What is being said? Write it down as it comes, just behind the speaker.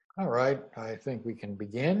All right, I think we can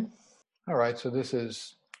begin. All right, so this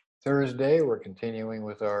is Thursday. We're continuing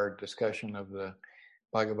with our discussion of the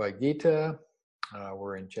Bhagavad Gita.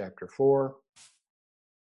 We're in chapter 4.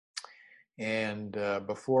 And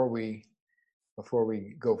before we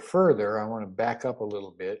go further, I want to back up a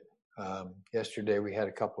little bit. Yesterday we had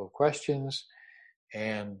a couple of questions,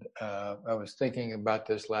 and I was thinking about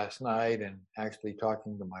this last night and actually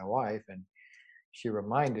talking to my wife, and she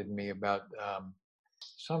reminded me about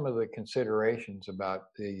some of the considerations about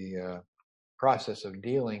the process of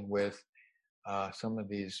dealing with some of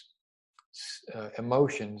these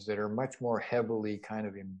emotions that are much more heavily kind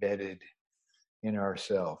of embedded in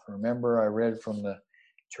ourself. Remember, I read from the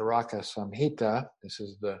Charaka Samhita. This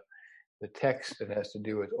is the text that has to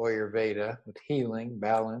do with Ayurveda, with healing,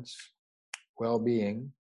 balance,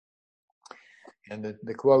 well-being. And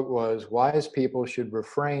the quote was, wise people should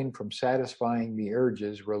refrain from satisfying the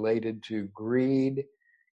urges related to greed,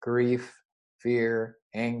 grief, fear,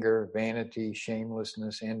 anger, vanity,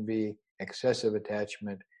 shamelessness, envy, excessive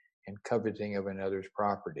attachment, and coveting of another's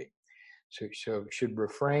property. So should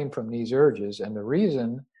refrain from these urges. And the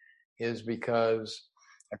reason is because,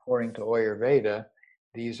 according to Ayurveda,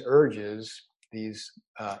 these urges, these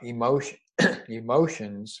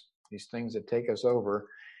emotions, these things that take us over,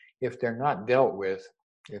 if they're not dealt with,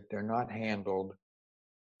 if they're not handled,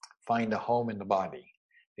 find a home in the body.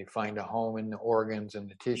 They find a home in the organs and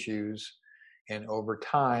the tissues. And over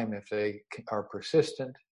time, if they are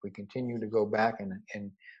persistent, we continue to go back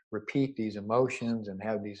and repeat these emotions and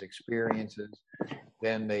have these experiences,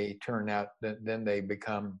 then they then they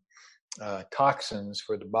become toxins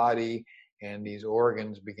for the body, and these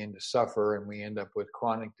organs begin to suffer, and we end up with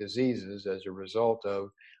chronic diseases as a result of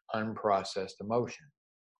unprocessed emotion.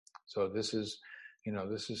 So this is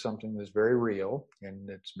something that's very real, and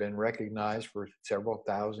it's been recognized for several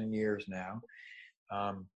thousand years now.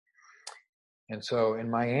 And so in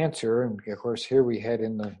my answer, and of course here we had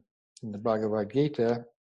in the Bhagavad Gita,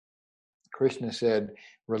 Krishna said,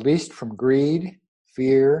 released from greed,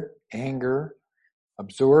 fear, anger,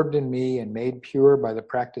 absorbed in me and made pure by the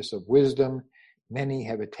practice of wisdom, many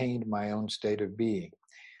have attained my own state of being.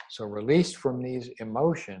 So released from these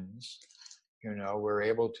emotions, we're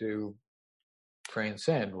able to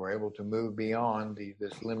transcend. We're able to move beyond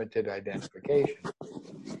this limited identification.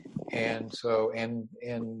 And so, and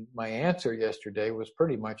my answer yesterday was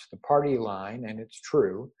pretty much the party line, and it's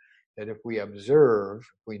true that if we observe,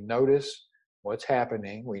 we notice what's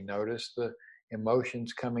happening, we notice the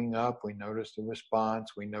emotions coming up, we notice the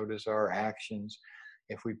response, we notice our actions.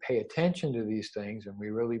 If we pay attention to these things and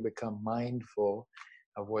we really become mindful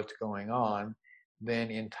of what's going on,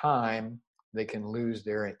 then in time they can lose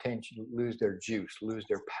their attention, lose their juice, lose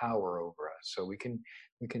their power over us. So we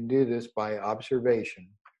can do this by observation.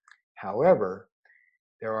 However,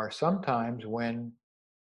 there are some times when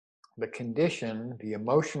the condition, the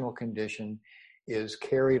emotional condition, is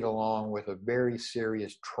carried along with a very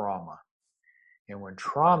serious trauma. And when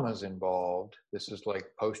trauma is involved, this is like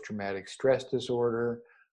post-traumatic stress disorder,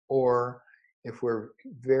 or if we're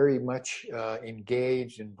very much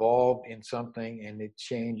engaged, involved in something and it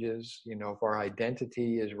changes, if our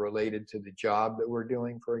identity is related to the job that we're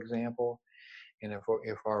doing, for example, and if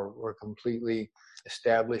we're completely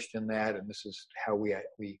established in that, and this is how we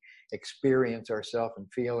experience ourselves and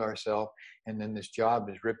feel ourselves, and then this job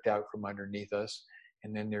is ripped out from underneath us,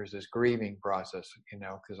 and then there's this grieving process,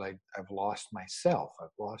 because I've lost myself, I've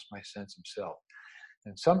lost my sense of self.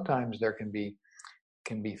 And sometimes there can be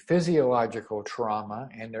physiological trauma,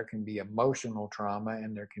 and there can be emotional trauma,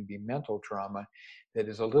 and there can be mental trauma that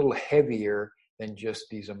is a little heavier than just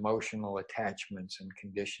these emotional attachments and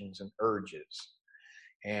conditions and urges.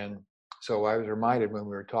 And so I was reminded when we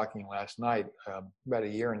were talking last night, about a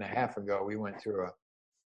year and a half ago, we went through a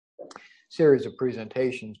series of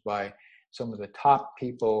presentations by some of the top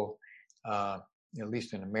people, at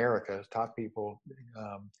least in America, top people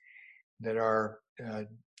that are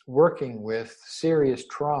working with serious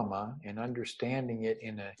trauma and understanding it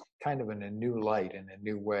in a kind of in a new light, in a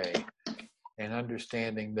new way, and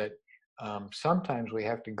understanding that sometimes we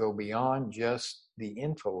have to go beyond just the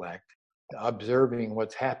intellect, observing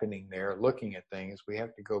what's happening there, looking at things. We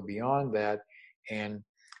have to go beyond that and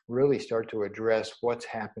really start to address what's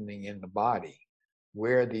happening in the body,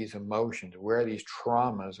 where these emotions, where these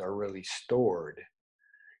traumas are really stored.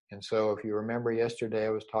 And so if you remember yesterday,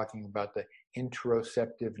 I was talking about the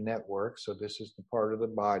interoceptive network. So this is the part of the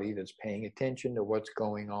body that's paying attention to what's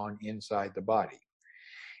going on inside the body.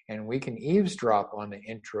 And we can eavesdrop on the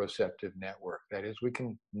interoceptive network. That is, we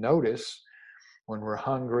can notice when we're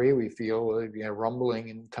hungry, we feel rumbling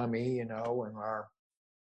in the tummy, when our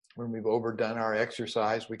when we've overdone our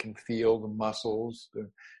exercise, we can feel the muscles, the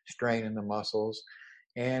strain in the muscles.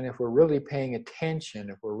 And if we're really paying attention,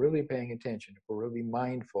 if we're really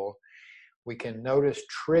mindful, we can notice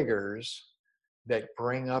triggers that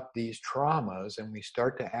bring up these traumas, and we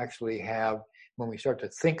start to actually have, when we start to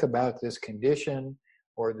think about this condition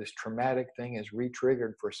or this traumatic thing is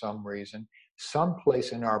re-triggered for some reason,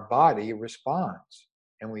 someplace in our body responds,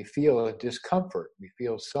 and we feel a discomfort. We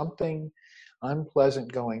feel something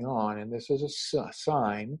unpleasant going on, and this is a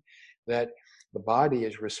sign that the body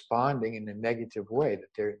is responding in a negative way,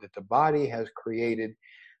 that the body has created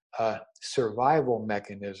a survival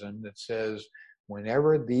mechanism that says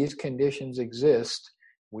whenever these conditions exist,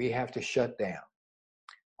 we have to shut down.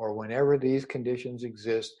 Or whenever these conditions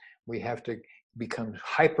exist, we have to become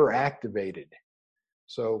hyperactivated.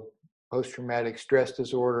 So post-traumatic stress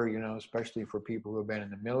disorder, especially for people who have been in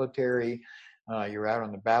the military, you're out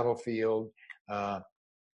on the battlefield,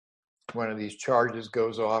 one of these charges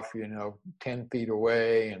goes off, 10 feet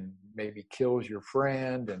away and maybe kills your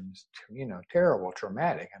friend, and, terrible,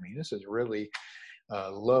 traumatic. I mean, this is really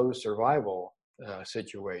a low survival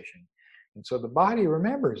situation. And so the body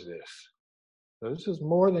remembers this. So this is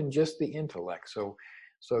more than just the intellect. So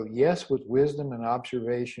yes, with wisdom and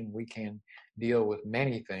observation, we can deal with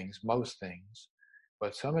many things, most things,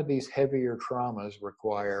 but some of these heavier traumas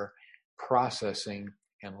require processing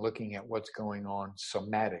and looking at what's going on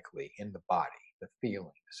somatically in the body, the feeling,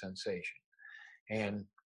 the sensation. And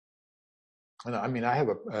I mean, I have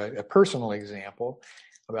a personal example.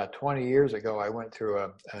 About 20 years ago, I went through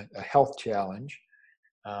a health challenge.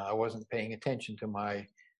 I wasn't paying attention to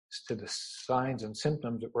the signs and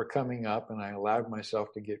symptoms that were coming up, and I allowed myself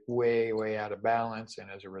to get way, way out of balance,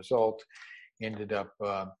 and as a result, ended up,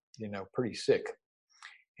 pretty sick.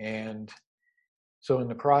 And so in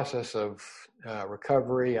the process of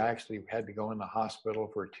recovery, I actually had to go in the hospital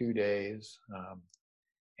for 2 days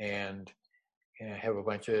and have a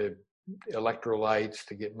bunch of electrolytes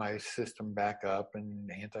to get my system back up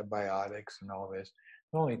and antibiotics and all this.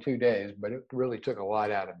 Only 2 days, but it really took a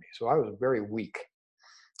lot out of me. So I was very weak.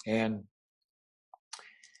 And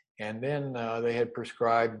then they had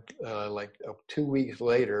prescribed 2 weeks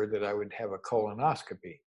later that I would have a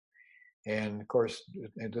colonoscopy. And of course,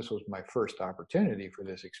 this was my first opportunity for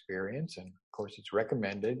this experience. And of course, it's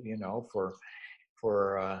recommended, for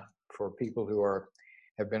people who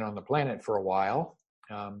have been on the planet for a while.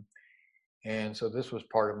 And so this was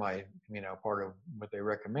part of what they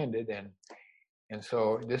recommended. And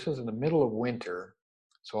so this was in the middle of winter.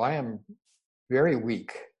 So I am very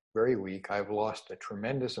weak, very weak. I've lost a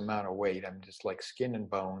tremendous amount of weight. I'm just like skin and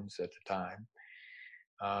bones at the time.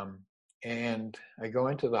 And I go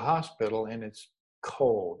into the hospital, and it's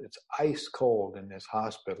cold. It's ice cold in this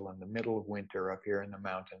hospital in the middle of winter up here in the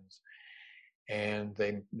mountains. And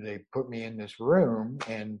they put me in this room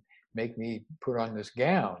and make me put on this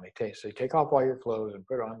gown. They say, take off all your clothes and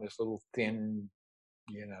put on this little thin,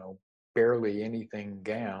 barely anything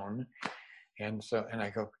gown. And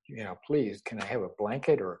I go, please, can I have a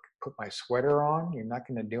blanket or put my sweater on? You're not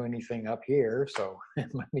going to do anything up here, so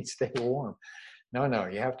let me stay warm. No,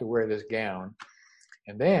 you have to wear this gown.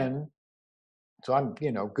 And then, so I'm,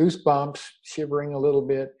 goosebumps, shivering a little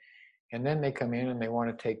bit. And then they come in and they want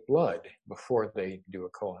to take blood before they do a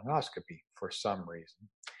colonoscopy for some reason.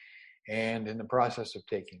 And in the process of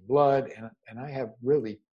taking blood, and I have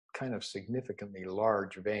really kind of significantly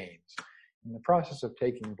large veins. In the process of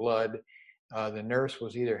taking blood, the nurse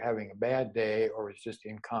was either having a bad day or was just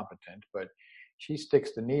incompetent, but she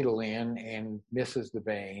sticks the needle in and misses the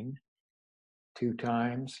vein 2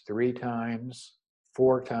 times, 3 times,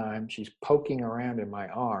 4 times. She's poking around in my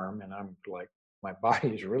arm, and I'm like, my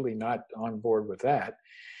body's really not on board with that.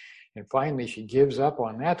 And finally, she gives up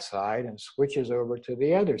on that side and switches over to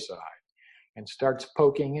the other side and starts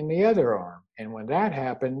poking in the other arm. And when that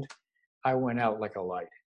happened, I went out like a light.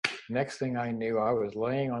 Next thing I knew, I was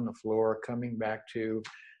laying on the floor, coming back to.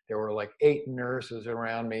 There were like 8 nurses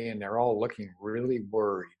around me, and they're all looking really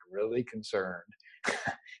worried, really concerned.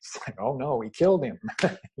 It's like, oh no, we killed him.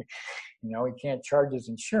 He can't charge his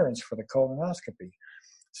insurance for the colonoscopy.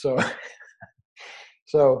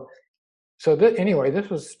 Anyway, this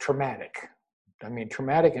was traumatic. I mean,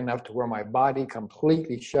 traumatic enough to where my body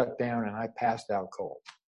completely shut down and I passed out cold.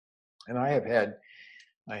 And I've had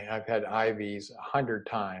IVs 100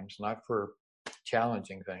 times, not for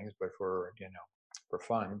challenging things, but for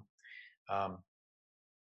fun.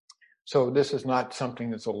 So this is not something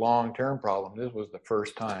that's a long-term problem. This was the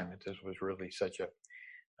first time that this was really such a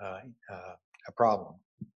problem.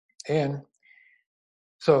 And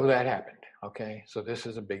so that happened. Okay, so this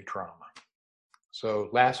is a big trauma. So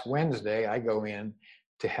last Wednesday, I go in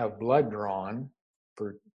to have blood drawn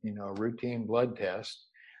for, a routine blood test.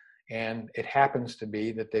 And it happens to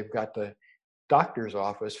be that they've got the doctor's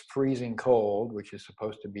office freezing cold, which is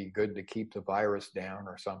supposed to be good to keep the virus down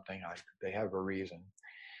or something. They have a reason.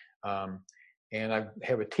 And I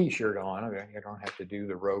have a t-shirt on. I don't have to do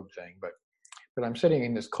the robe thing, but I'm sitting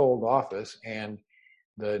in this cold office, and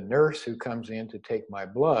the nurse who comes in to take my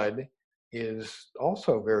blood is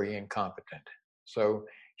also very incompetent. So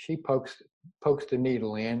she pokes the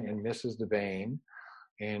needle in and misses the vein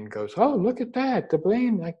and goes, "Oh, look at that. The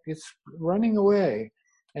vein, like, it's running away."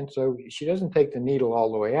 And so she doesn't take the needle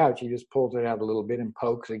all the way out. She just pulls it out a little bit and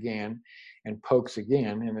pokes again and pokes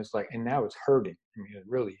again. And it's like, and now it's hurting. I mean, it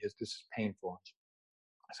really is. This is painful.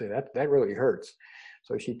 I say, that really hurts.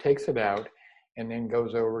 So she takes it out and then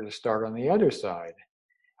goes over to start on the other side.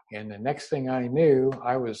 And the next thing I knew,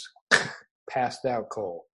 I was passed out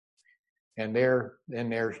cold. And they're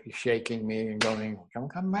shaking me and going,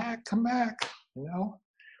 come back,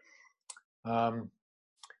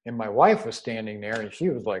 And my wife was standing there, and she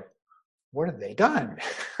was like, "What have they done?"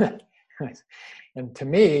 And to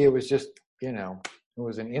me, it was just, it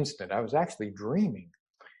was an instant. I was actually dreaming.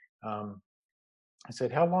 I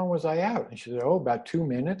said, "How long was I out?" And she said, "Oh, about 2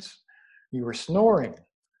 minutes. You were snoring."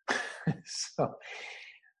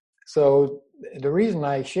 So the reason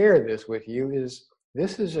I share this with you is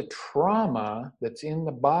this is a trauma that's in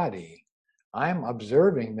the body. I'm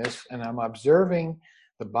observing this, and I'm observing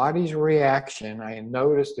the body's reaction. I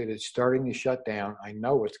notice that it's starting to shut down. I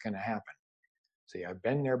know what's going to happen. See, I've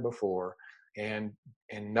been there before, and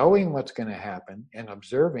knowing what's going to happen and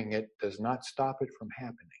observing it does not stop it from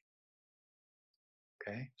happening.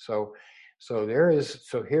 Okay, so here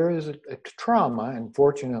is a trauma, and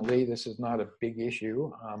fortunately, this is not a big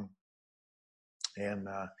issue, and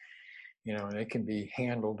it can be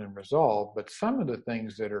handled and resolved. But some of the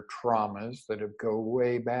things that are traumas that go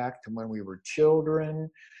way back to when we were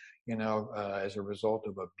children, as a result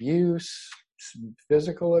of abuse,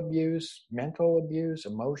 physical abuse, mental abuse,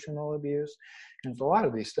 emotional abuse. And there's a lot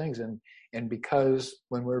of these things. And because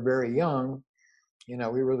when we're very young,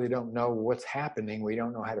 we really don't know what's happening. We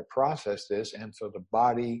don't know how to process this. And so the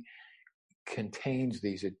body contains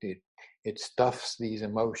these, it stuffs these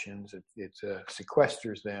emotions, it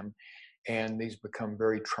sequesters them. And these become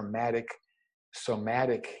very traumatic,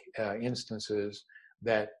 somatic instances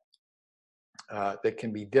that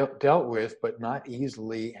can be dealt with, but not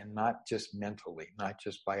easily, and not just mentally, not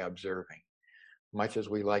just by observing. Much as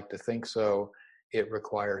we like to think so, it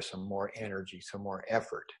requires some more energy, some more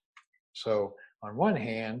effort. So on one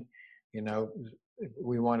hand,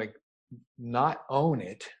 we want to not own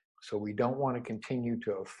it. So we don't want to continue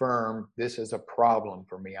to affirm this is a problem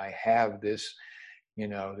for me. I have this,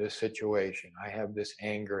 this situation. I have this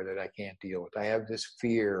anger that I can't deal with. I have this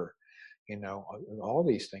fear, all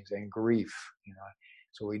these things, and grief,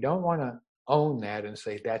 So we don't want to own that and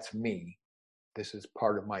say, that's me. This is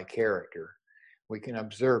part of my character. We can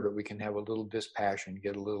observe it. We can have a little dispassion,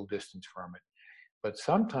 get a little distance from it. But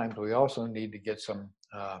sometimes we also need to get some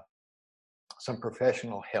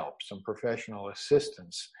professional help, some professional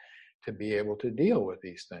assistance to be able to deal with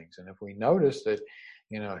these things. And if we notice that,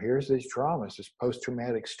 here's these traumas, this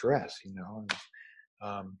post-traumatic stress,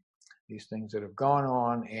 these things that have gone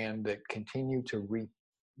on and that continue to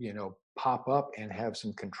pop up and have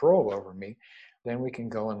some control over me, then we can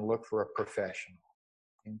go and look for a professional.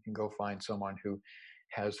 And you can go find someone who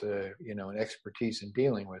has an expertise in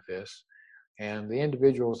dealing with this. And the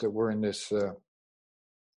individuals that were in this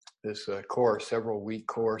course, several week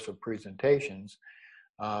course of presentations,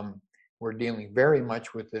 we're dealing very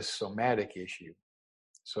much with this somatic issue.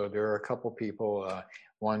 So there are a couple people.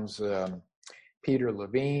 One's Peter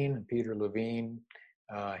Levine. Peter Levine,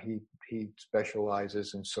 he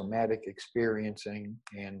specializes in somatic experiencing,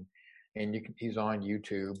 and he's on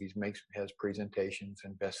YouTube. He has presentations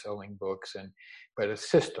and best-selling books, but a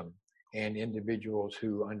system and individuals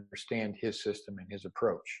who understand his system and his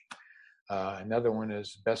approach. Another one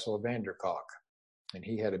is Bessel van der Kolk, and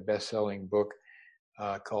he had a best-selling book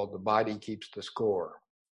called The Body Keeps the Score.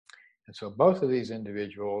 And so both of these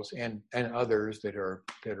individuals and others that are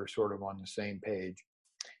sort of on the same page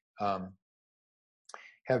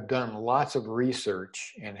have done lots of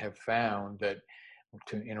research and have found that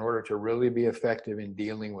in order to really be effective in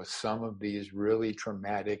dealing with some of these really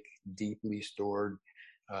traumatic, deeply stored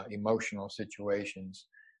emotional situations,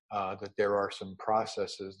 that there are some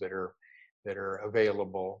processes that are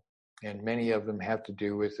available, and many of them have to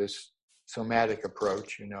do with this somatic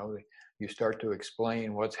approach. You start to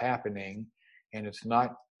explain what's happening, and it's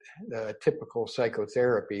not a typical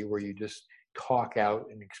psychotherapy where you just talk out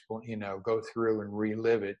and explain, go through and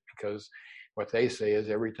relive it, because what they say is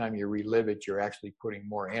every time you relive it, you're actually putting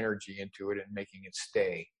more energy into it and making it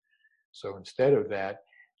stay. So instead of that,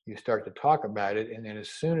 you start to talk about it, and then as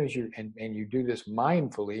soon as and you do this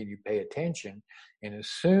mindfully and you pay attention, and as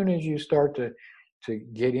soon as you start to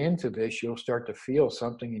get into this, you'll start to feel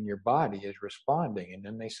something in your body is responding. And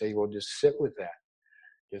then they say, well, just sit with that.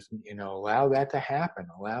 Just, allow that to happen.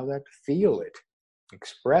 Allow that to feel it.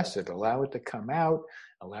 Express it. Allow it to come out.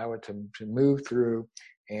 Allow it to move through.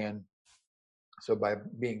 And so by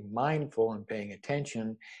being mindful and paying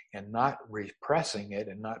attention and not repressing it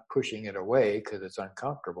and not pushing it away because it's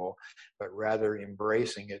uncomfortable, but rather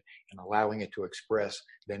embracing it and allowing it to express,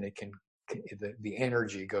 then the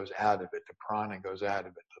energy goes out of it, the prana goes out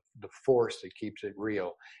of it, the force that keeps it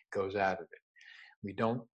real goes out of it. We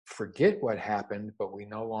don't forget what happened, but we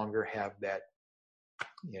no longer have that,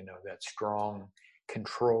 that strong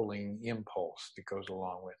controlling impulse that goes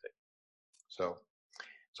along with it. So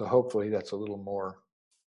hopefully that's a little more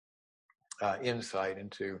insight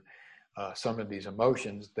into some of these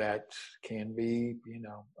emotions that can be,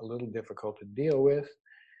 a little difficult to deal with,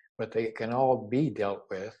 but they can all be dealt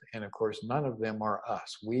with. And of course, none of them are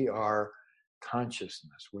us. We are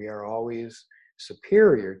consciousness. We are always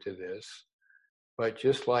superior to this. But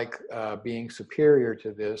just like being superior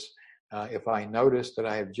to this, if I notice that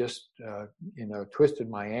I have just, twisted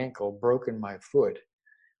my ankle, broken my foot,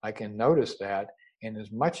 I can notice that. And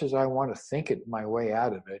as much as I want to think it my way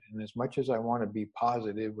out of it, and as much as I want to be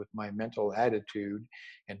positive with my mental attitude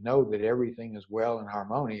and know that everything is well and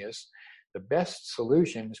harmonious, the best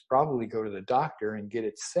solution is probably go to the doctor and get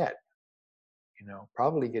it set.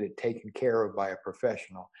 Probably get it taken care of by a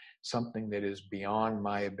professional, something that is beyond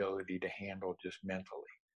my ability to handle just mentally.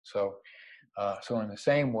 So in the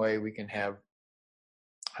same way, we can have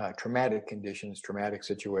traumatic conditions, traumatic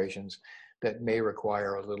situations that may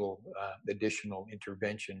require a little additional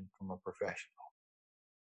intervention from a professional.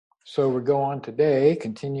 So we go on today,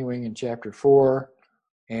 continuing in chapter 4,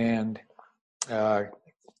 and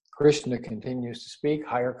Krishna continues to speak,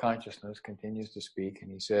 higher consciousness continues to speak,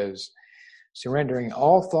 and he says, surrendering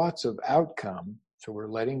all thoughts of outcome, so we're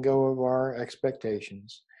letting go of our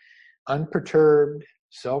expectations, unperturbed,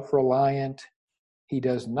 self-reliant, he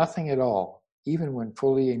does nothing at all, even when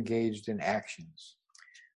fully engaged in actions.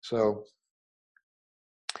 So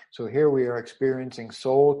here we are experiencing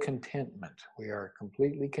soul contentment. We are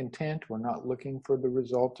completely content. We're not looking for the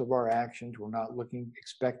results of our actions. We're not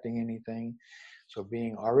expecting anything. So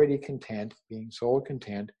being already content, being soul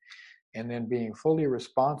content, and then being fully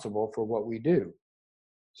responsible for what we do.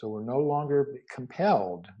 So we're no longer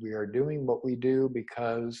compelled. We are doing what we do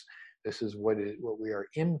because this is what we are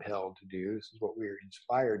impelled to do. This is what we are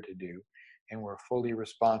inspired to do. And we're fully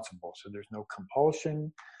responsible. So there's no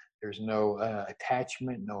compulsion. There's no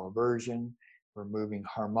attachment, no aversion. We're moving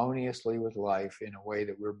harmoniously with life in a way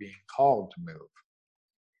that we're being called to move.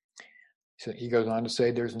 So he goes on to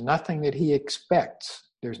say, there's nothing that he expects.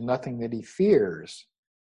 There's nothing that he fears.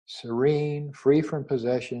 Serene, free from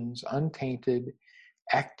possessions, untainted,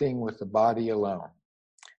 acting with the body alone.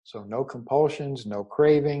 So no compulsions, no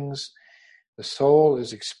cravings. The soul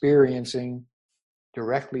is experiencing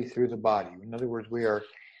directly through the body. In other words, we are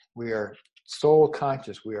soul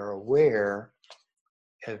conscious. We are aware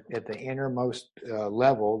at the innermost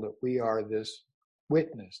level that we are this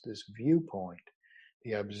witness, this viewpoint,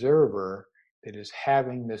 the observer that is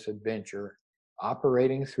having this adventure,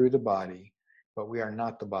 operating through the body, but we are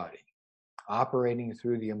not the body. Operating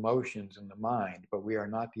through the emotions and the mind, but we are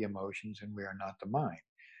not the emotions and we are not the mind.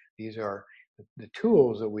 These are the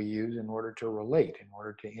tools that we use in order to relate, in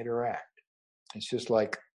order to interact. It's just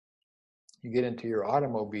like you get into your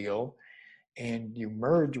automobile and you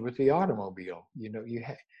merge with the automobile. You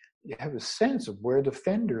have a sense of where the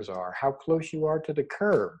fenders are, how close you are to the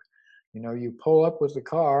curb. You pull up with the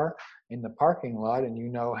car in the parking lot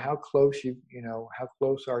and how close how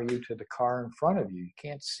close are you to the car in front of you. You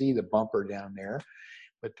can't see the bumper down there,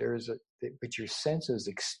 but but your senses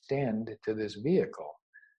extend to this vehicle.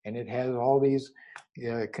 And it has all these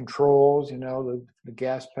controls, the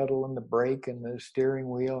gas pedal and the brake and the steering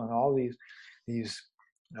wheel and all these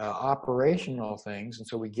operational things. And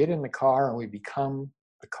so we get in the car and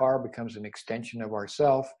the car becomes an extension of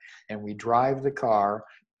ourself, and we drive the car,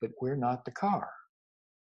 but we're not the car.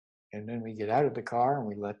 And then we get out of the car and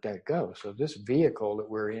we let that go. So this vehicle that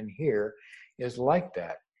we're in here is like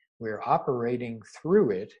that. We're operating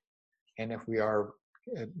through it. And if we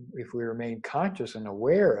remain conscious and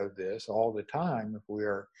aware of this all the time, if we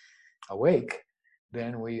are awake,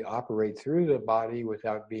 then we operate through the body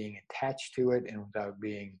without being attached to it and without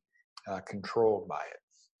being controlled by it.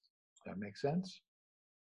 Does that make sense?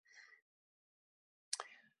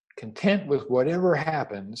 content with whatever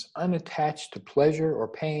happens, unattached to pleasure or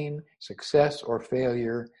pain, success or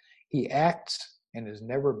failure. He acts and is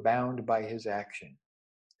never bound by his action.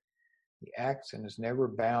 He acts and is never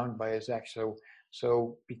bound by his action.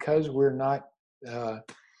 So because we're not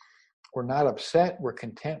upset, we're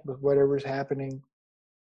content with whatever's happening.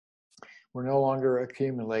 We're no longer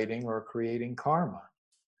accumulating or creating karma.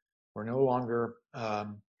 We're no longer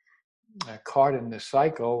caught in this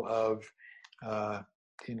cycle of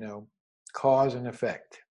cause and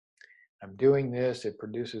effect. I'm doing this, it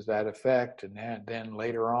produces that effect, and then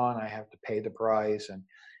later on I have to pay the price. And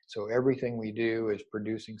so everything we do is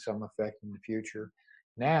producing some effect in the future.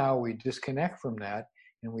 Now we disconnect from that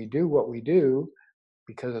and we do what we do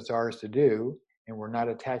because it's ours to do, and we're not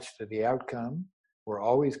attached to the outcome. We're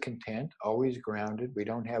always content, always grounded. We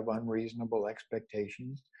don't have unreasonable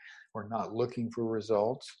expectations. We're not looking for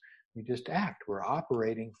results. We just act. We're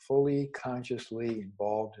operating fully, consciously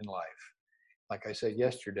involved in life. Like I said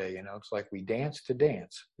yesterday, it's like we dance to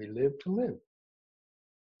dance. We live to live.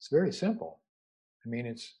 It's very simple. I mean,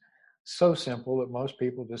 it's so simple that most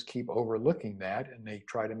people just keep overlooking that, and they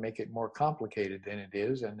try to make it more complicated than it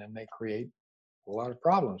is, and then they create a lot of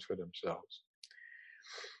problems for themselves.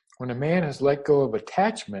 When a man has let go of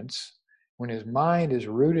attachments, when his mind is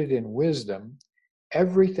rooted in wisdom,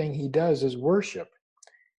 everything he does is worship,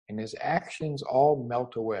 and his actions all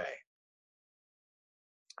melt away.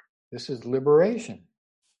 This is liberation.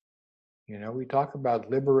 We talk about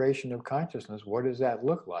liberation of consciousness. What does that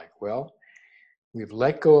look like? Well, we've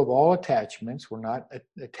let go of all attachments. We're not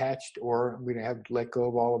attached, or we have let go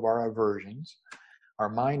of all of our aversions. Our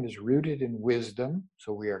mind is rooted in wisdom,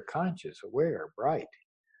 so we are conscious, aware, bright.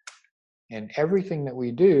 And everything that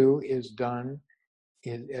we do is done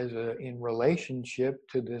in relationship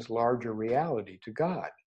to this larger reality, to God.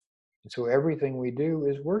 And so everything we do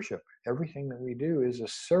is worship. Everything that we do is a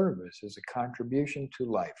service, is a contribution to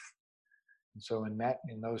life. And so in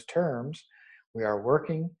those terms, we are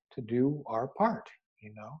working to do our part,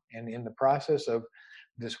 And in the process of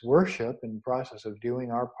this worship, in the process of doing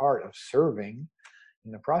our part of serving,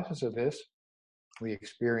 in the process of this, we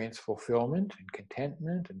experience fulfillment and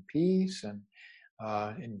contentment and peace and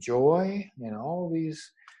joy, and all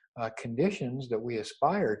these conditions that we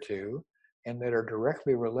aspire to, and that are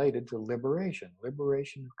directly related to liberation.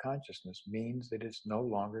 Liberation of consciousness means that it's no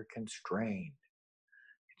longer constrained.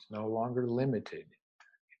 It's no longer limited.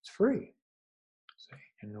 It's free. See?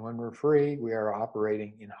 And when we're free, we are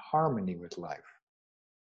operating in harmony with life.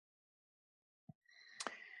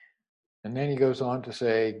 And then he goes on to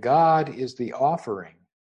say, God is the offering.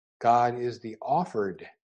 God is the offered,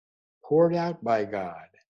 poured out by God.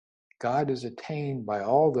 God is attained by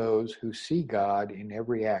all those who see God in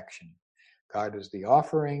every action. God is the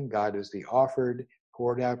offering, God is the offered,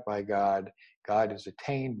 poured out by God. God is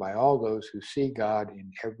attained by all those who see God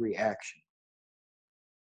in every action.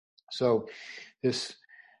 So this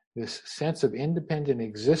sense of independent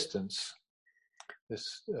existence,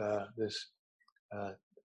 this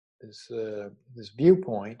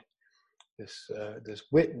viewpoint, this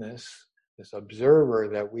witness, this observer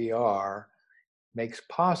that we are, makes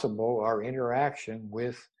possible our interaction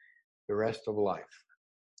with the rest of life.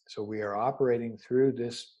 So we are operating through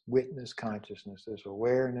this witness consciousness, this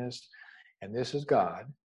awareness, and this is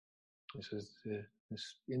God. This is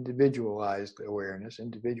this individualized awareness,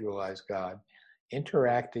 individualized God,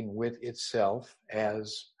 interacting with itself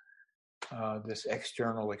as this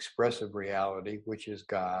external expressive reality, which is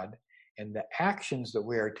God. And the actions that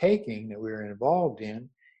we are taking, that we are involved in,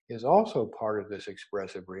 is also part of this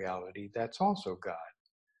expressive reality. That's also God.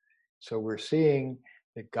 So we're seeing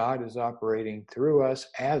that God is operating through us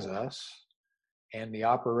as us, and the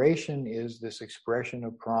operation is this expression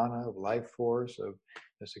of prana, of life force, of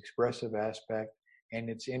this expressive aspect, and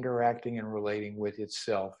it's interacting and relating with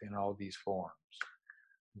itself in all these forms.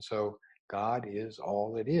 And so God is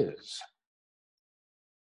all it is.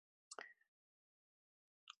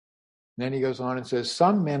 And then he goes on and says,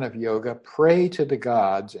 some men of yoga pray to the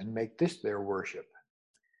gods and make this their worship.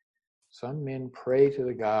 Some men pray to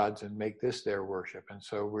the gods and make this their worship. And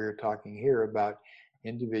so we're talking here about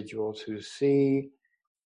individuals who see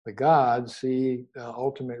the gods, see the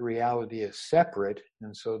ultimate reality as separate.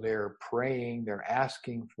 And so they're praying, they're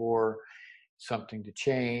asking for something to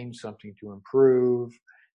change, something to improve,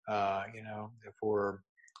 for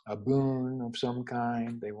a boon of some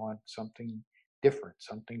kind. They want something different,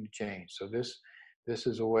 something to change. So this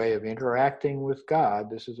is a way of interacting with God.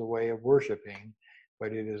 This is a way of worshiping,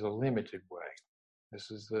 but it is a limited way. This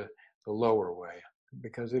is the lower way,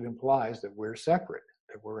 because it implies that we're separate,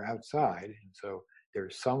 that we're outside. And so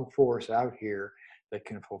there's some force out here that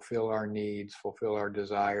can fulfill our needs, fulfill our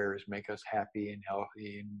desires, make us happy and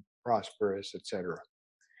healthy and prosperous, etc.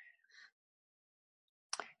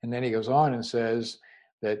 And then he goes on and says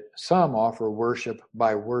that some offer worship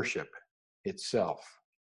by worship itself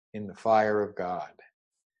in the fire of God.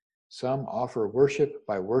 Some offer worship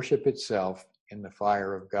by worship itself in the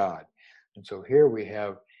fire of God. And so here we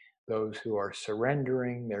have those who are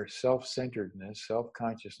surrendering their self-centeredness,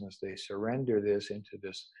 self-consciousness. They surrender this into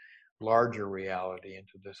this larger reality,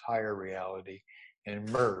 into this higher reality, and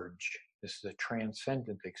merge. This is a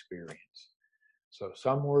transcendent experience. So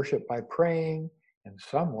some worship by praying, and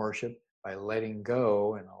some worship by letting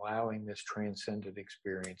go and allowing this transcendent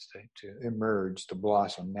experience to emerge, to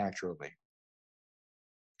blossom naturally.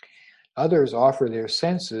 Others offer their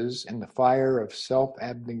senses in the fire of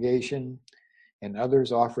self-abnegation, and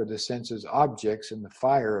others offer the senses objects in the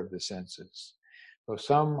fire of the senses. So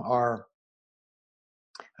some offer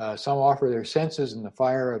their senses in the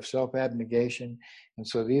fire of self-abnegation, and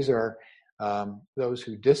so these are those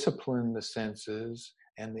who discipline the senses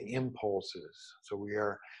and the impulses. So we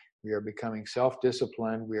are becoming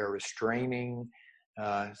self-disciplined. We are restraining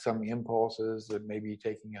some impulses that may be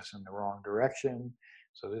taking us in the wrong direction.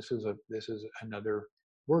 So this is another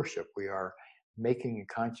worship. We are making a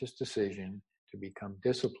conscious decision to become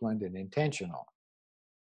disciplined and intentional.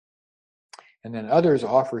 And then others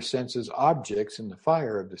offer senses objects in the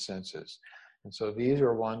fire of the senses. And so these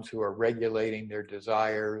are ones who are regulating their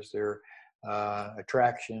desires, their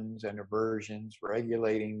attractions and aversions,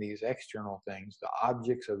 regulating these external things, the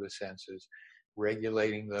objects of the senses,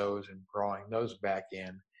 regulating those and drawing those back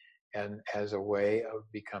in, and as a way of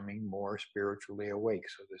becoming more spiritually awake.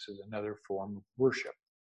 So this is another form of worship.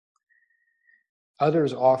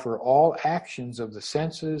 Others offer all actions of the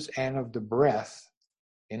senses and of the breath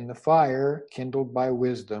in the fire kindled by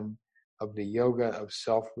wisdom of the yoga of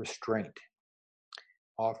self-restraint.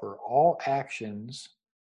 Offer all actions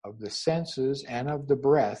of the senses and of the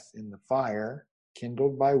breath in the fire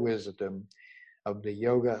kindled by wisdom of the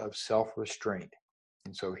yoga of self-restraint.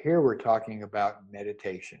 And so here we're talking about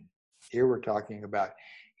meditation. Here we're talking about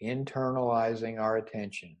internalizing our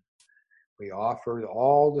attention. We offer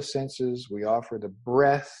all the senses, we offer the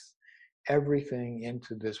breath, everything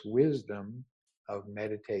into this wisdom of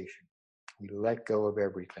meditation. We let go of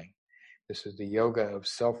everything. This is the yoga of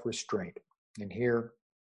self-restraint. And here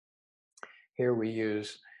we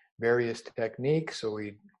use various techniques. So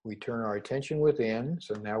we turn our attention within.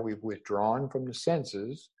 So now we've withdrawn from the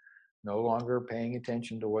senses, no longer paying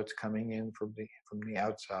attention to what's coming in from the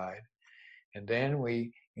outside. And then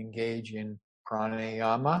we engage in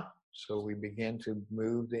pranayama. So we begin to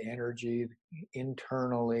move the energy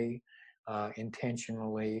internally,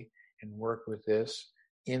 intentionally, and work with this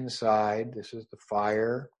inside. This is the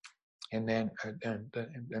fire. And then,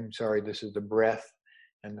 this is the breath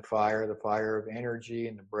and the fire of energy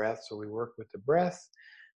and the breath. So we work with the breath,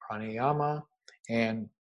 pranayama, and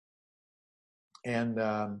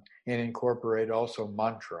incorporate also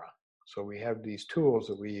mantra. So we have these tools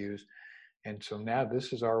that we use. And so now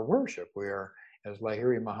this is our worship. We are, as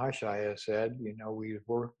Lahiri Mahashaya said, we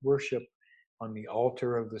worship on the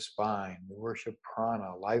altar of the spine. We worship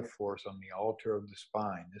prana, life force, on the altar of the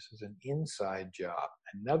spine. This is an inside job,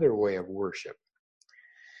 another way of worship.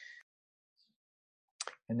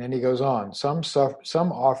 And then he goes on. Some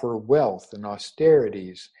offer wealth and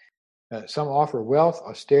austerities. Some offer wealth,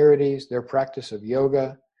 austerities, their practice of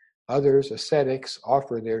yoga. Others, ascetics,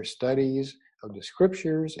 offer their studies of the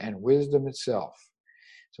scriptures and wisdom itself.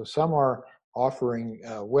 So some are offering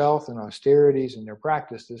wealth and austerities in their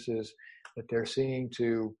practice. This is that they're seeing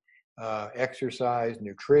to exercise,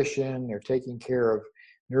 nutrition. They're taking care of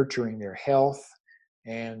nurturing their health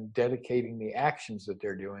and dedicating the actions that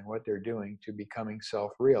they're doing, what they're doing, to becoming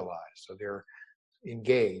self-realized. So they're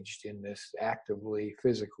engaged in this actively,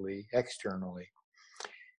 physically, externally.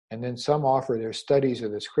 And then some offer their studies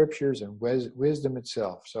of the scriptures and wisdom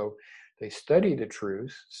itself. So they study the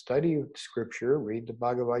truth, study scripture, read the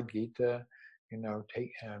Bhagavad Gita,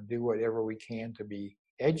 do whatever we can to be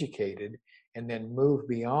educated, and then move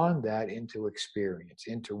beyond that into experience,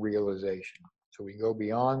 into realization. So we go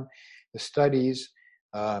beyond the studies,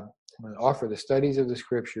 offer the studies of the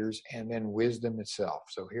scriptures, and then wisdom itself.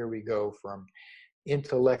 So here we go from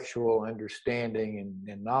intellectual understanding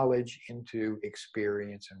and knowledge into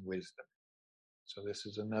experience and wisdom. So this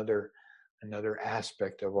is another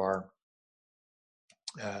aspect of our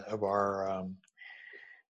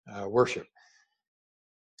worship.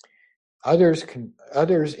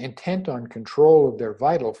 Others intent on control of their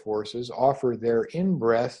vital forces offer their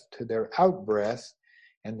in-breath to their out-breath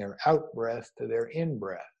and their out-breath to their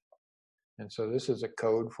in-breath. And so this is a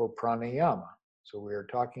code for pranayama. So we are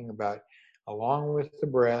talking about, along with the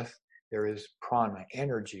breath, there is prana,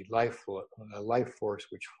 energy, life force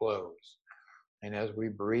which flows. And as we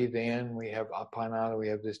breathe in, we have apana, we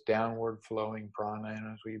have this downward flowing prana,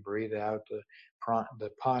 and as we breathe out, the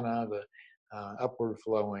pana, the upward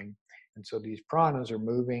flowing. And so these pranas are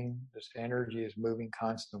moving, this energy is moving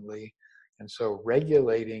constantly. And so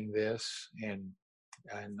regulating this and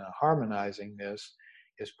harmonizing this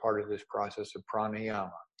is part of this process of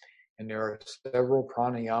pranayama. And there are several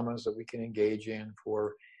pranayamas that we can engage in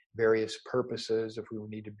for various purposes. If we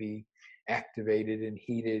need to be activated and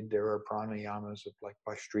heated, there are pranayamas of like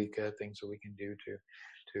Bhastrika, things that we can do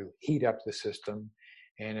to heat up the system.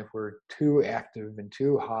 And if we're too active and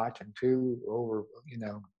too hot and too over,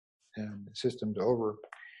 the system's over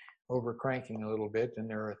cranking a little bit, then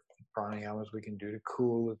there are pranayamas we can do to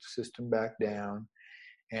cool the system back down.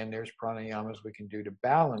 And there's pranayamas we can do to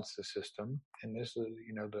balance the system. And this is,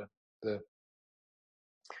 the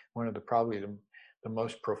one of the probably the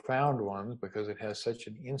most profound ones, because it has such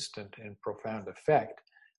an instant and profound effect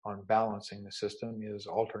on balancing the system, is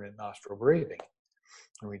alternate nostril breathing.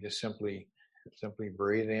 And we just simply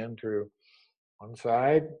breathe in through one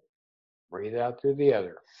side, breathe out through the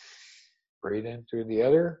other. Breathe in through the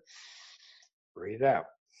other, breathe out.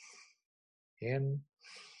 In,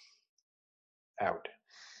 out.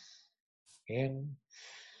 In,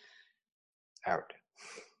 out.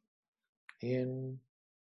 In,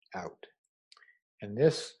 out. And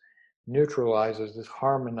this neutralizes, this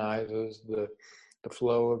harmonizes the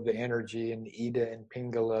flow of the energy in the Ida and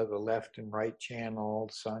Pingala, the left and right channel,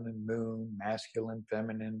 sun and moon, masculine,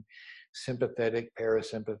 feminine, sympathetic,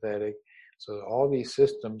 parasympathetic. So all these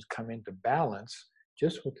systems come into balance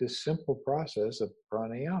just with this simple process of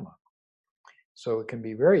pranayama. So it can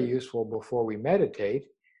be very useful before we meditate,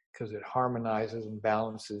 because it harmonizes and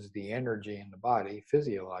balances the energy in the body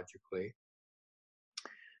physiologically.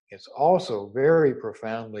 It's also very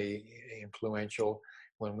profoundly influential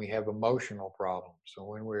when we have emotional problems. So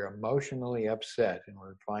when we're emotionally upset and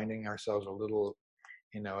we're finding ourselves a little,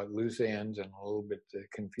 at loose ends and a little bit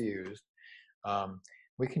confused,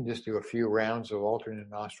 we can just do a few rounds of alternate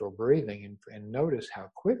nostril breathing and notice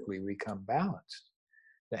how quickly we come balanced.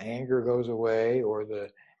 The anger goes away, or the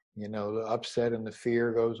upset and the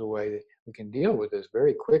fear goes away. We can deal with this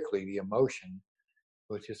very quickly, the emotion,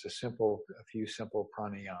 with just a few simple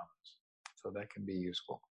pranayamas. So that can be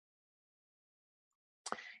useful.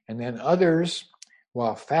 And then others,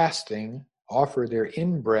 while fasting, offer their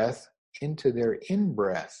in-breath into their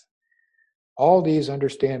in-breath. All these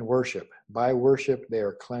understand worship. By worship, they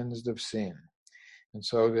are cleansed of sin. And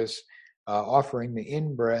so this offering the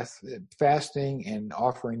in-breath, fasting and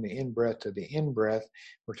offering the in-breath to the in-breath,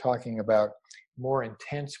 we're talking about more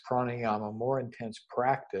intense pranayama, more intense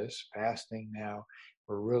practice. Fasting now,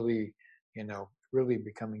 we're really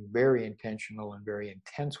becoming very intentional and very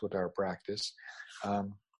intense with our practice.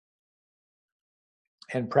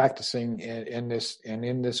 And practicing in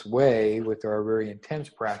this way with our very intense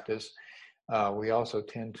practice, we also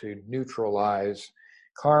tend to neutralize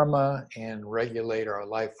karma and regulate our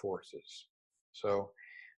life forces. So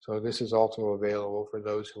this is also available for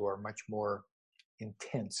those who are much more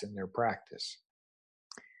intense in their practice.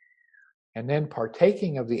 And then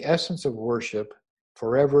partaking of the essence of worship,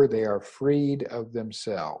 forever they are freed of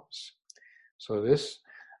themselves. So this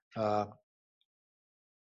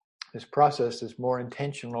process, this more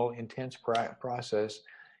intentional, intense process,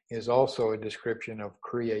 is also a description of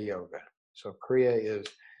Kriya Yoga. So Kriya is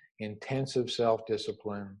intensive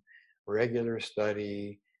self-discipline, regular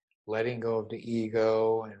study, letting go of the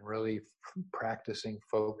ego, and really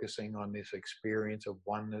focusing on this experience of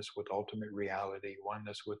oneness with ultimate reality,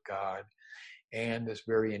 oneness with God, and this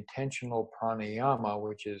very intentional pranayama,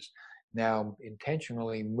 which is now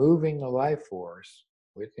intentionally moving the life force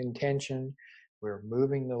with intention. We're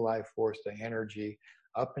moving the life force, the energy,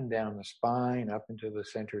 up and down the spine, up into the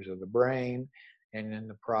centers of the brain. And in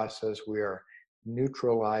the process, we are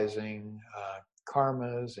neutralizing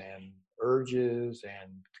karmas and urges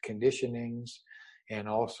and conditionings, and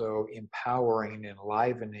also empowering and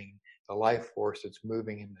enlivening the life force that's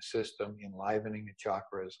moving in the system, enlivening the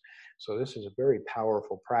chakras. So this is a very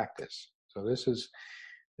powerful practice. So this is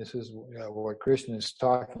what Krishna is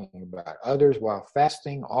talking about. Others, while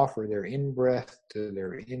fasting, offer their in-breath to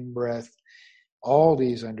their in-breath. All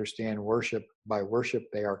these understand worship. By worship,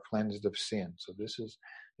 they are cleansed of sin. So this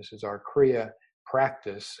is our Kriya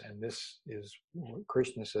practice, and this is what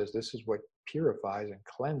Krishna says, this is what purifies and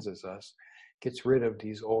cleanses us, gets rid of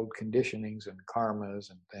these old conditionings and karmas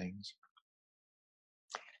and things.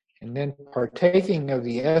 And then partaking of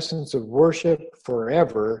the essence of worship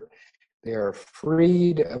forever, They are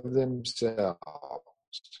freed of themselves.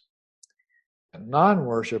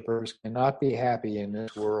 Non-worshippers cannot be happy in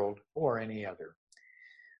this world or any other.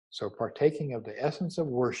 So partaking of the essence of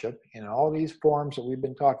worship in all these forms that we've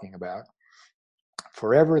been talking about,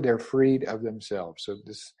 forever they're freed of themselves. So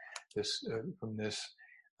from this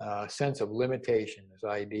sense of limitation, this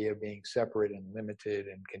idea of being separate and limited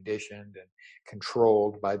and conditioned and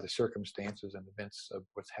controlled by the circumstances and events of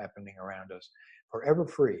what's happening around us, forever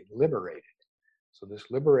freed, liberated. So this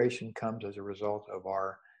liberation comes as a result of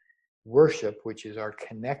our worship, which is our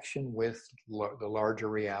connection with the larger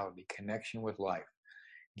reality, connection with life,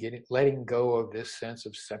 letting go of this sense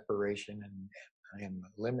of separation and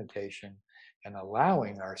limitation, and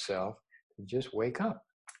allowing ourselves to just wake up.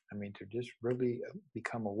 I mean, to just really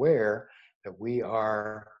become aware that we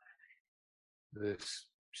are this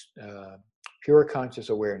pure conscious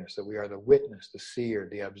awareness, that we are the witness, the seer,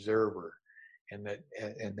 the observer, and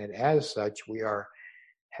that as such we are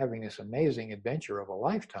having this amazing adventure of a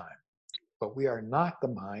lifetime. But we are not the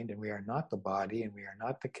mind, and we are not the body, and we are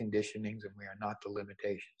not the conditionings, and we are not the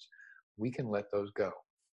limitations. We can let those go.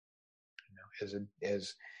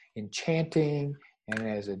 As enchanting and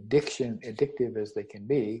as addictive as they can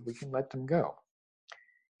be, we can let them go.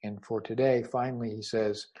 And for today, finally, he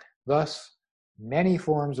says, thus, many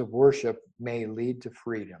forms of worship may lead to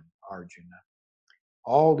freedom, Arjuna.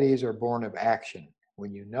 All these are born of action.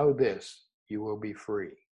 When you know this, you will be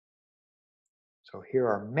free. So here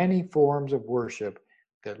are many forms of worship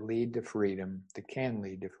that lead to freedom, that can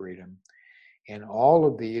lead to freedom. And all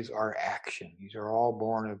of these are action. These are all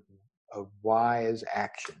born of wise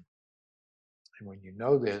action. And when you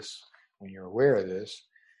know this, when you're aware of this,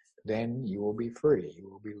 then you will be free. You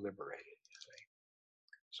will be liberated.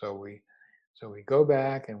 So we go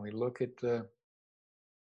back and we look at the,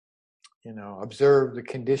 observe the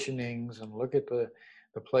conditionings and look at the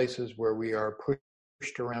places where we are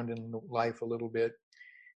pushed around in life a little bit.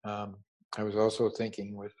 I was also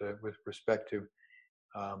thinking with respect to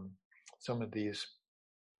some of these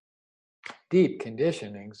deep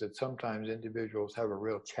conditionings that sometimes individuals have a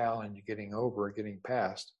real challenge getting over, getting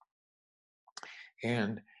past.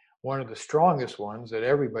 And one of the strongest ones that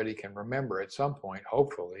everybody can remember at some point,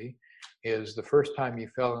 hopefully, is the first time you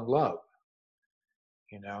fell in love.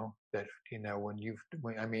 When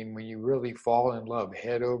you really fall in love,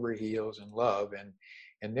 head over heels in love,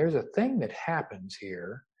 and there's a thing that happens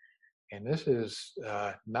here, and this is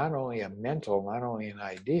not only a mental, not only an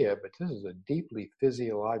idea, but this is a deeply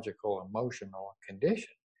physiological, emotional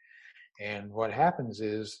condition. And what happens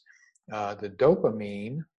is the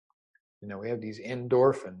dopamine, we have these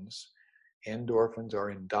endorphins. Endorphins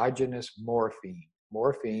are endogenous morphine.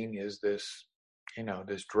 Morphine is this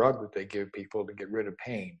drug that they give people to get rid of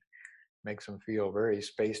pain. Makes them feel very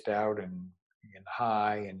spaced out and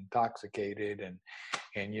high and intoxicated,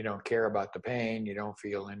 and you don't care about the pain, you don't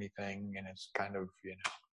feel anything, and it's kind of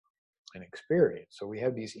an experience. So we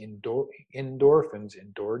have these endorphins,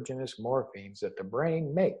 endogenous morphines that the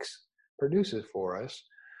brain produces for us,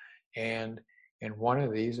 and one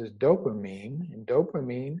of these is dopamine, and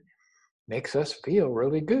dopamine makes us feel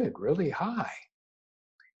really good, really high.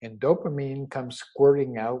 And dopamine comes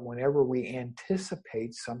squirting out whenever we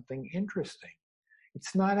anticipate something interesting.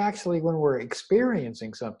 It's not actually when we're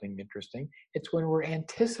experiencing something interesting, it's when we're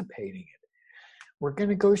anticipating it. We're going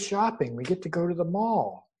to go shopping. We get to go to the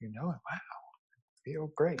mall. Wow,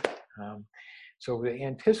 feel great. So the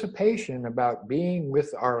anticipation about being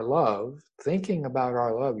with our love, thinking about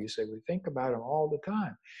our love, you say we think about them all the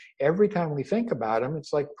time. Every time we think about them,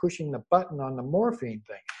 it's like pushing the button on the morphine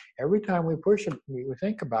thing. Every time we push them, we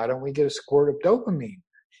think about them, we get a squirt of dopamine.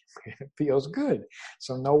 It feels good.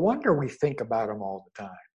 So no wonder we think about them all the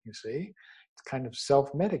time, you see. It's kind of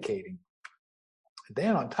self-medicating.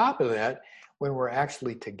 Then on top of that, when we're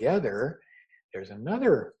actually together, there's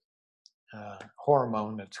another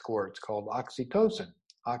hormone that squirts called oxytocin.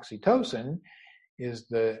 Oxytocin is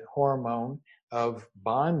the hormone of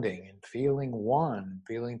bonding and feeling one,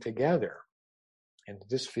 feeling together. And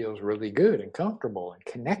this feels really good and comfortable and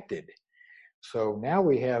connected. So now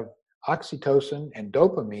we have oxytocin and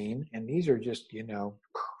dopamine, and these are just,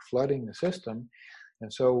 flooding the system.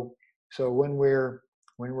 And so when we're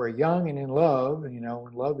young and in love, when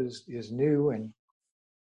love is new, and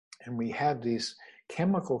we have this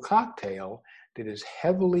chemical cocktail that is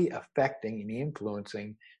heavily affecting and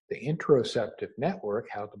influencing the interoceptive network,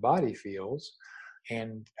 how the body feels,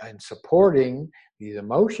 and supporting these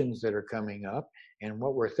emotions that are coming up and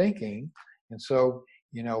what we're thinking. And so,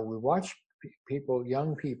 we watch people,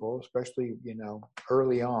 young people, especially,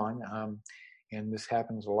 early on, And this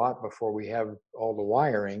happens a lot before we have all the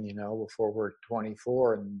wiring, before we're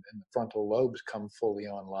 24 and the frontal lobes come fully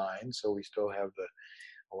online. So we still have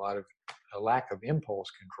a lack of impulse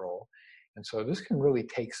control. And so this can really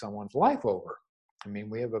take someone's life over. I mean,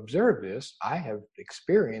 we have observed this. I have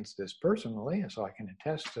experienced this personally, and so I can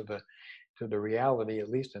attest to the reality, at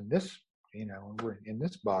least in this, we're in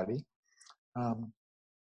this body.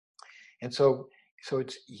 And so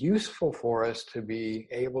it's useful for us to be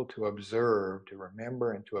able to observe, to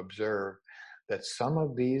remember and to observe that some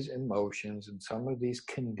of these emotions and some of these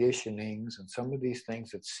conditionings and some of these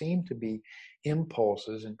things that seem to be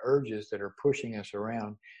impulses and urges that are pushing us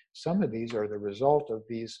around, some of these are the result of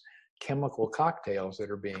these chemical cocktails that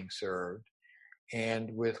are being served.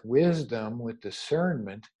 And with wisdom, with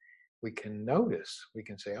discernment, we can notice, we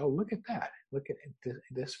can say, oh, look at that. Look at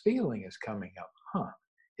this feeling is coming up. Huh,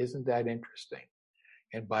 isn't that interesting?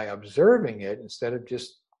 And by observing it, instead of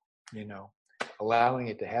just, allowing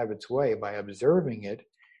it to have its way, by observing it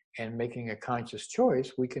and making a conscious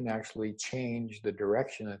choice, we can actually change the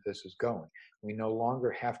direction that this is going. We no longer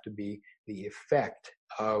have to be the effect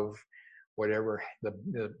of whatever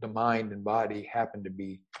the mind and body happen to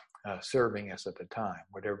be serving us at the time,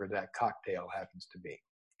 whatever that cocktail happens to be,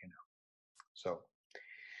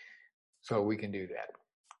 So we can do that.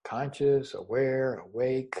 Conscious, aware,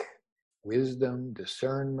 awake, wisdom,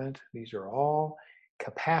 discernment, these are all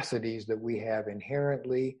capacities that we have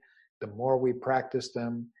inherently. The more we practice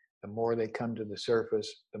them, the more they come to the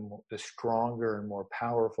surface, the stronger and more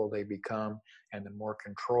powerful they become, and the more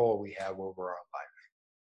control we have over our life.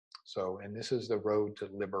 So, and this is the road to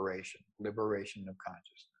liberation of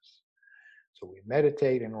consciousness. So we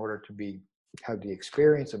meditate in order to have the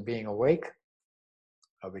experience of being awake,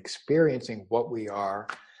 of experiencing what we are.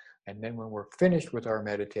 And then when we're finished with our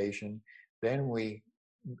meditation, then we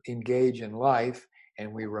engage in life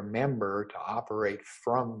and we remember to operate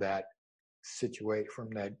from that situation, from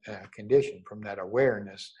that condition, from that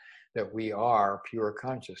awareness that we are pure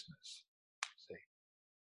consciousness. See?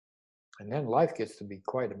 And then life gets to be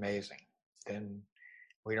quite amazing. Then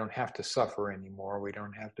we don't have to suffer anymore. We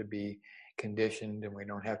don't have to be conditioned, and we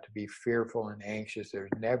don't have to be fearful and anxious. There's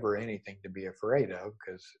never anything to be afraid of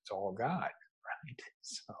because it's all God, right?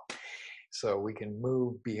 So we can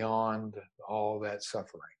move beyond all that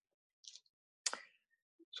suffering.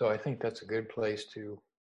 So I think that's a good place to.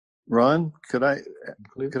 Ron, could I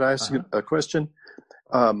ask you a question?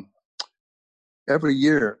 Every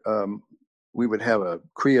year we would have a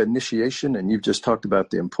Kriya initiation, and you've just talked about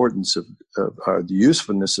the importance of the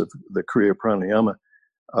usefulness of the Kriya Pranayama.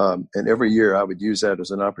 And every year I would use that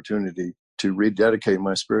as an opportunity to rededicate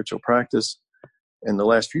my spiritual practice. In the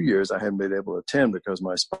last few years, I haven't been able to attend because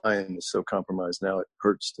my spine is so compromised now it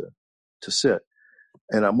hurts to sit.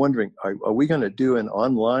 And I'm wondering, are we going to do an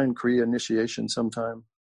online Kriya initiation sometime?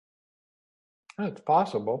 It's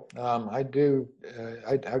possible. I've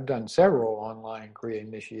done several online Kriya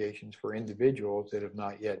initiations for individuals that have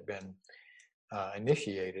not yet been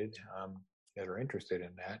initiated, that are interested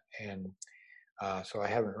in that. And so I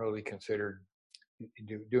haven't really considered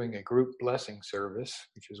doing a group blessing service,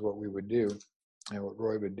 which is what we would do and what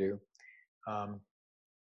Roy would do.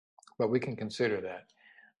 But we can consider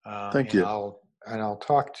that. Thank you. I'll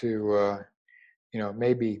talk to,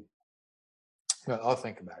 maybe, I'll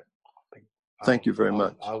think about it. Thank you very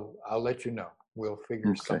much. I'll let you know. We'll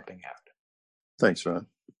figure something out. Thanks, Ron.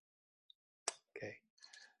 Okay.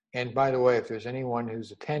 And by the way, if there's anyone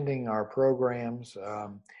who's attending our programs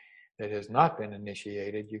that has not been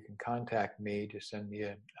initiated, you can contact me to send me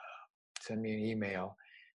an email,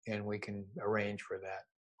 and we can arrange for that.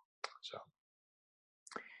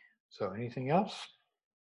 So anything else?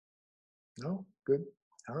 No? Good.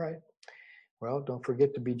 All right. Well, don't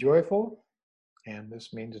forget to be joyful. And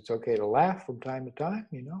this means it's okay to laugh from time to time,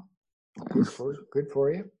 good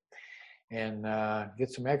for you. And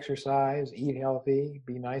get some exercise, eat healthy,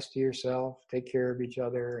 be nice to yourself, take care of each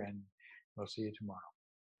other, and we'll see you tomorrow.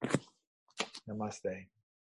 Namaste.